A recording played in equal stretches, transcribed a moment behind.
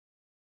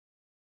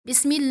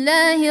بسم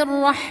الله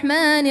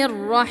الرحمن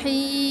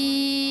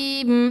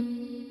الرحيم.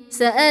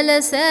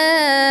 سأل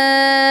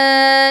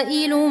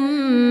سائل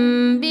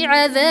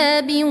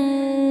بعذاب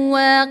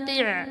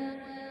واقع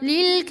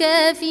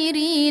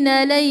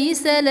للكافرين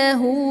ليس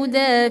له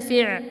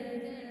دافع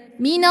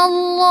من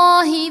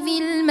الله ذي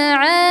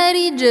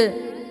المعارج.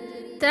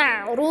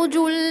 تعرج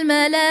الملائكة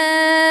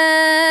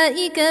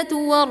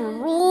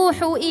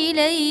والروح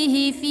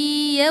إليه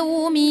في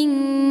يوم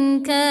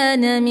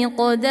كان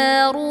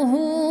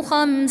مقداره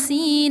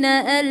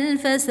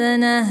 50,000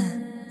 سنة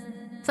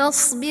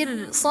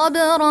فاصبر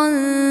صبرا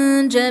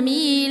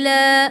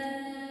جميلا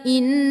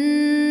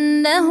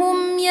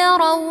إنهم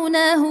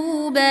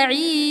يرونه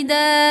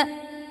بعيدا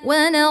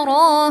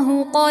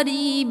ونراه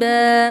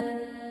قريبا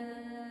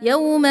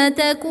يوم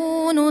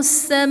تكون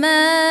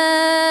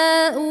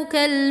السماء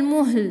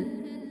كالمهل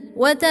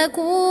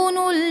وتكون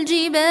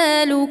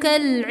الجبال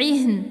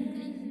كالعهن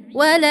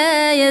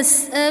ولا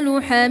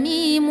يسأل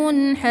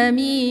حميم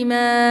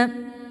حميما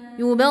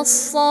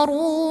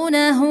يبصرونهم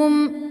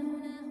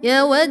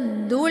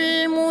يود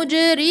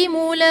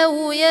المجرم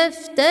لو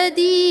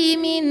يفتدي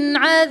من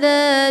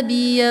عذاب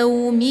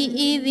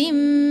يومئذ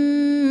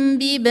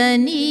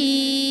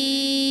ببنيه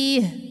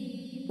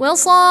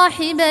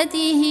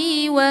وصاحبته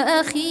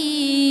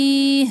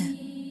وأخيه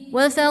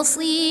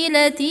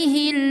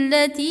وفصيلته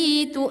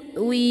التي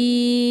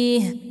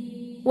تؤويه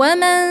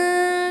ومن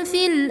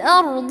في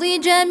الأرض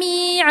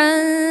جميعا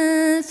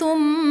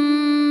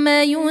ثم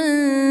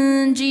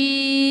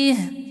ينجيه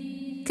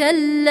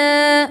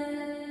كلا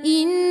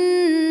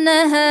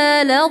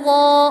إنها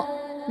لظى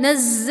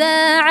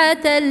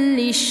نزاعة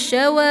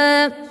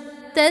للشوى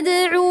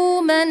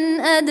تدعو من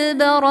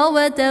أدبر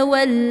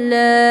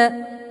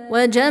وتولى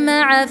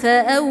وجمع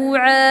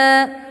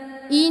فأوعى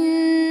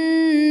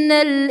إن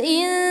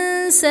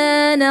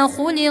الإنسان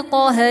خلق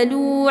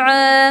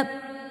هلوعا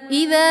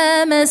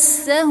إذا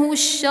مسه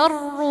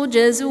الشر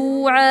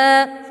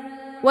جزوعا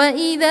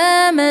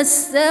وإذا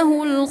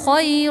مسه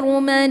الخير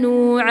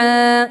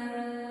منوعا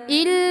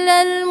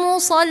إلا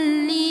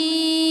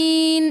المصلين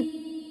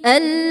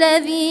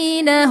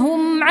الذين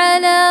هم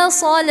على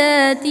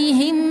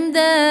صلاتهم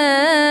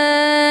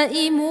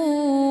دائمون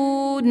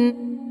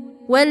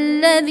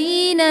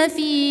والذين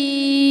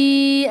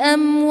في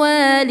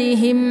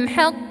أموالهم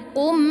حق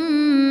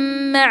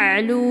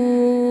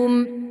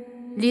معلوم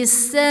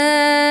للسائل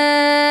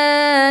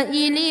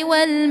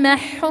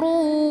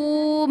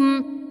والمحروم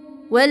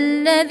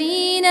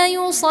والذين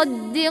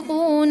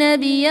يصدقون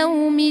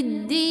بيوم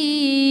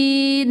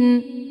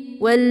الدين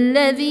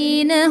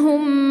والذين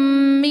هم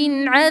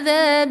من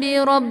عذاب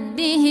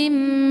ربهم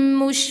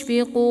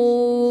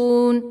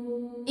مشفقون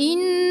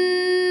إن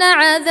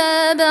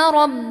عذاب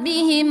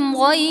ربهم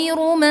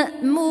غير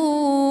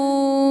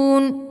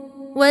مأمون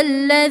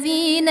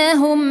والذين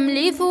هم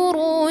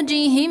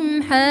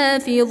لفروجهم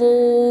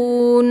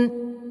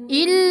حافظون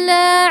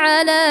إلا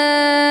على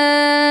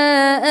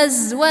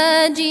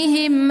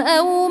أزواجهم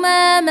أو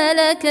ما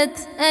ملكت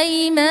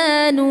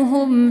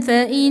أيمانهم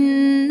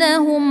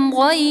فإنهم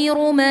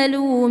غير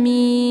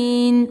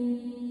ملومين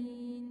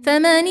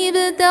فمن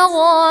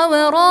ابتغى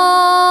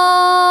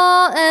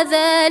وراء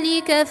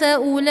ذلك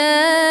فأولئك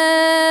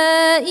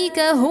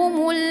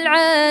هم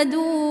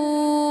العادون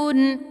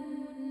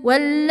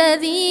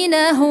والذين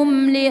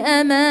هم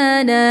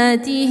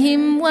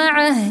لأماناتهم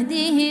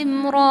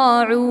وعهدهم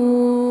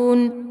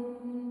راعون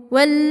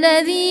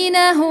والذين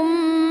هم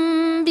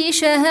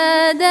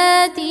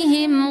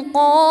بشهاداتهم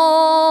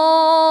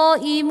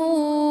قائمون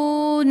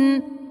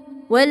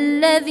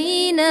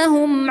والذين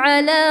هم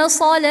على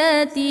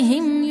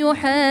صلاتهم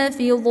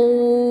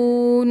يحافظون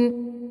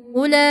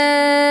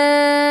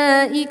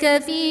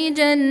أولئك في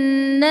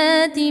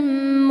جنات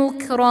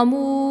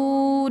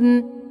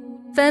مكرمون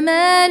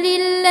فما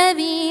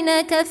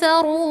للذين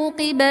كفروا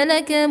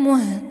قبلك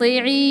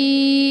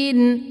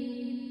مهطعين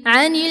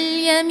عن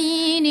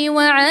اليمين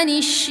وعن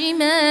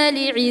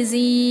الشمال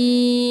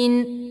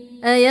عزين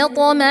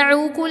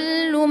أيطمع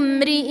كل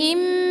امرئ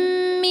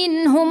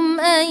منهم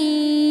أن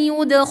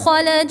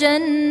يدخل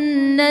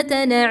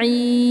جنة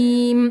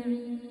نعيم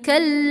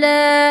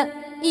كلا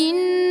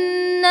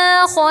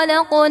إنا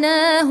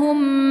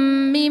خلقناهم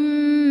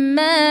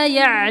مما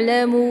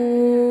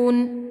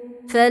يعلمون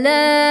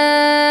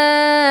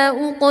فلا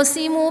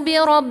أقسم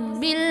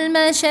برب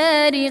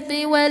المشارق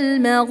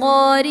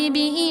والمغارب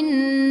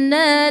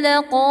إنا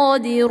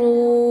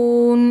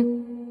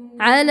لقادرون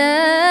على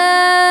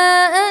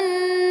أن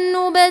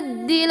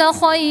نبدل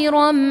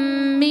خيرا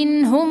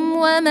منهم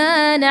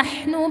وما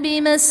نحن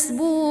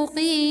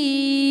بمسبوقين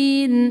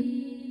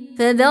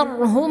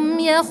فذرهم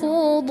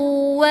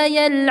يخوضوا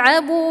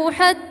ويلعبوا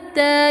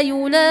حتى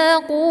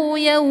يلاقوا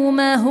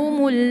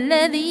يومهم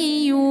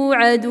الذي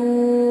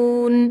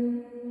يوعدون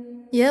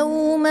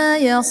يوم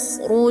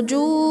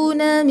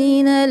يخرجون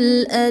من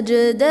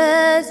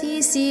الأجداث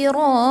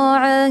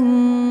سراعا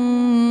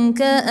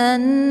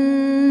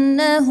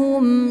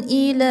كأنهم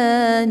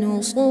إلى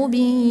نصب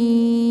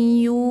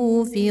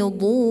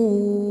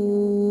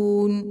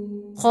يوفضون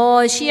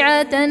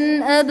خاشعة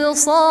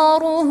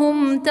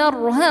أبصارهم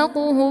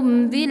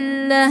ترهقهم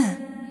ذلة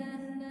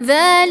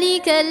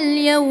ذلك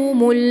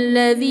اليوم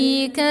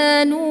الذي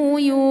كانوا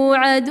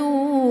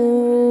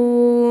يوعدون